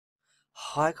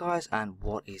Hi guys, and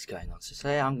what is going on? So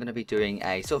today I'm going to be doing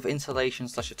a sort of installation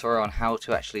slash tutorial on how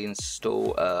to actually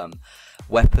install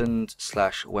weapons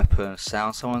slash weapon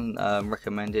sound. Someone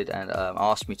recommended and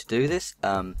asked me to do this,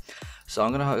 so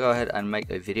I'm going to go ahead and make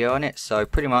a video on it. So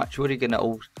pretty much all you're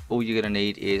going to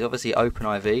need is obviously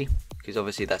OpenIV, because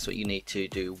obviously that's what you need to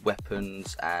do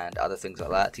weapons and other things like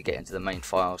that to get into the main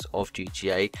files of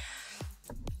GTA.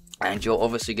 And you're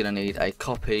obviously going to need a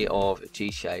copy of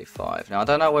GTA 5. Now I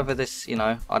don't know whether this,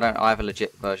 I have a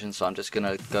legit version, so I'm just going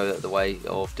to go the way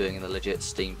of doing the legit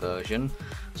Steam version.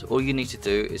 So all you need to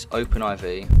do is open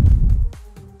IV,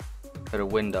 go to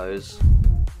Windows.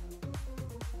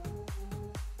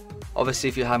 Obviously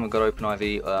if you haven't got Open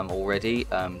IV already,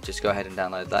 just go ahead and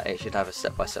download that. It should have a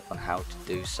step-by-step on how to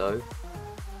do so.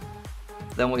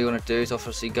 Then what you want to do is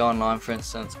obviously go online, for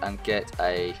instance, and get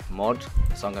a mod.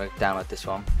 So I'm going to download this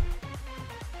one.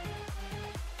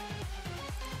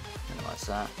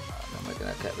 That, and then we're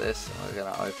going to get this and we're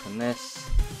going to open this.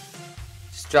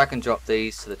 Just drag and drop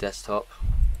these to the desktop.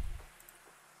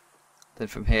 Then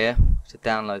from here, to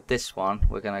download this one,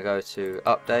 we're going to go to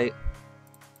update,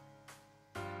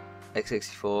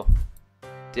 x64,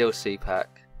 DLC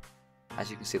pack.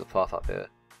 As you can see the path up here,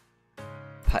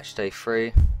 patch day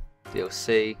 3,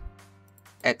 DLC,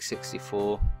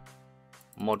 x64,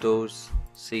 models,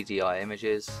 CDI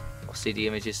images, or CD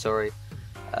images, sorry,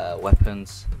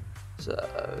 weapons.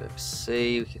 So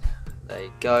see, there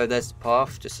you go, there's the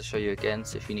path, just to show you again.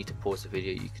 So if you need to pause the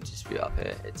video, you can just view it up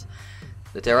here. It's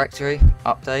the directory,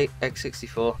 update,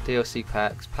 x64, DLC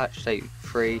packs, patch date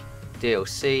 3,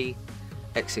 DLC,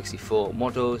 x64,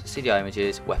 models, CDI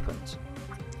images, weapons.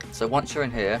 So once you're in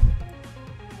here,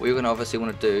 what you're going to obviously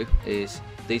want to do is,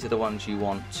 these are the ones you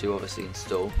want to obviously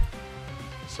install.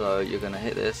 So you're going to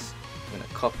hit this, you're going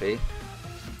to copy,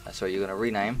 you're going to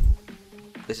rename.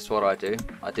 This is what I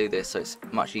do this so it's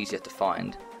much easier to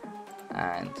find,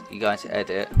 and you go into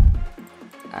edit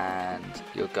and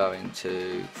you're going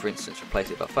to, for instance, replace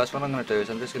it. But first what I'm going to do is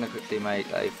I'm just going to quickly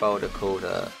make a folder called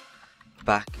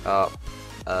backup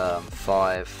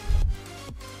 5,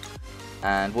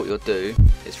 and what you'll do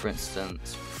is, for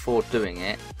instance, before doing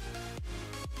it,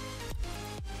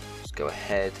 just go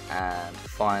ahead and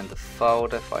find the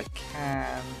folder if I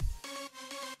can.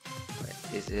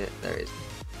 Where is it? There it is.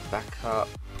 Backup.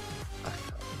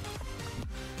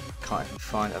 Can't even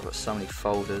find it. I've got so many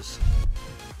folders.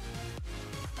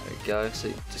 There we go.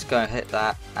 So just go and hit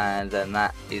that, and then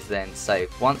that is then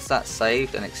saved. Once that's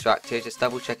saved and extracted, just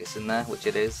double check it's in there, which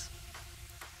it is.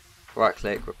 Right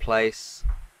click, replace,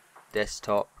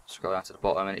 desktop, scroll down to the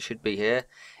bottom, and it should be here.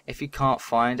 If you can't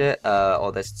find it,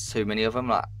 or there's too many of them,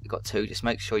 like you've got two, just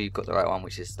make sure you've got the right one,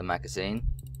 which is the magazine.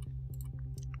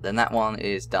 Then that one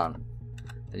is done.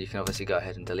 Then you can obviously go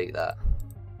ahead and delete that.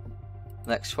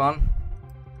 Next one,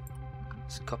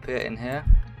 just copy it in here,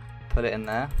 put it in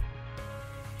there,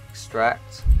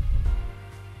 extract,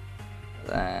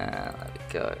 then there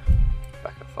we go,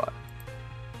 backup 5.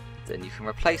 Then you can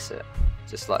replace it,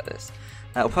 just like this.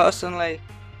 Now personally,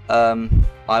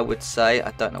 I would say,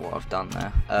 I don't know what I've done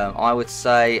there, I would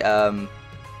say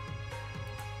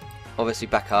obviously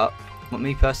back up. But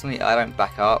me personally, I don't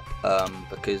back up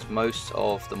because most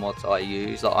of the mods I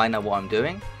use, like, I know what I'm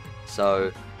doing,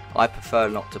 so I prefer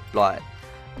not to, like,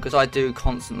 because I do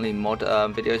constantly mod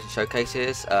videos and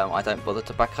showcases. I don't bother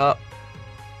to back up,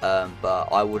 but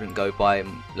I wouldn't go by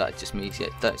like just me.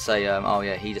 Don't say oh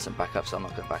yeah, he doesn't back up, so I'm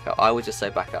not going to back up. I would just say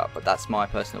back up, but that's my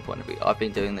personal point of view. I've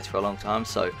been doing this for a long time,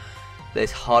 so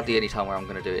there's hardly any time where I'm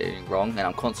going to do anything wrong, and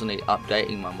I'm constantly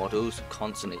updating my models,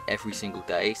 constantly every single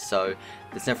day. So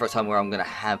there's never a time where I'm going to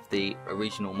have the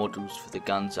original models for the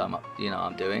guns I'm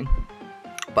doing.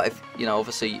 But if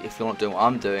obviously if you're not doing what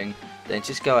I'm doing, then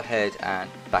just go ahead and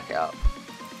back it up.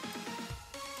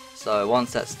 So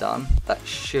once that's done, that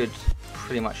should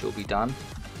pretty much all be done.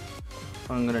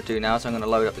 What I'm going to do now is I'm going to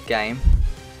load up the game,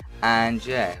 and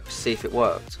yeah, see if it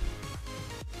worked.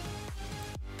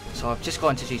 So I've just got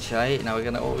into GTA. Now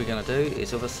what we're gonna do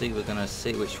is obviously we're gonna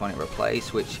see which one it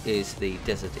replaced, which is the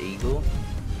Desert Eagle.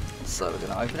 So we're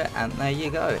gonna open it, and there you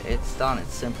go. It's done.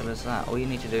 It's simple as that. All you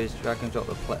need to do is drag and drop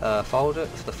the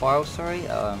file. Sorry.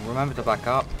 Remember to back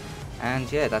up,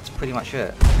 and yeah, that's pretty much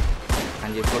it.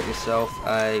 And you've got yourself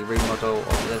a remodel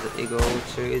of the Desert Eagle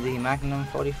to the Magnum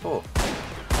 44.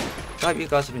 I hope you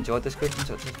guys have enjoyed this quick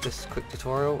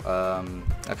tutorial.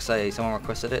 Like I say, someone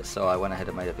requested it, so I went ahead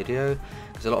and made a video,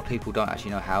 because a lot of people don't actually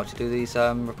know how to do these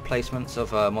replacements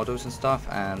of models and stuff,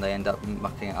 and they end up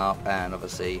mucking it up and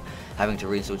obviously having to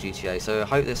reinstall GTA. So I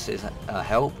hope this has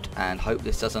helped, and hope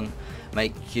this doesn't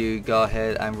make you go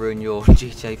ahead and ruin your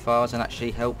GTA files, and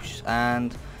actually helps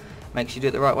and make sure you do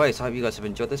it the right way. So I hope you guys have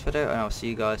enjoyed this video, and I'll see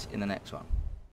you guys in the next one.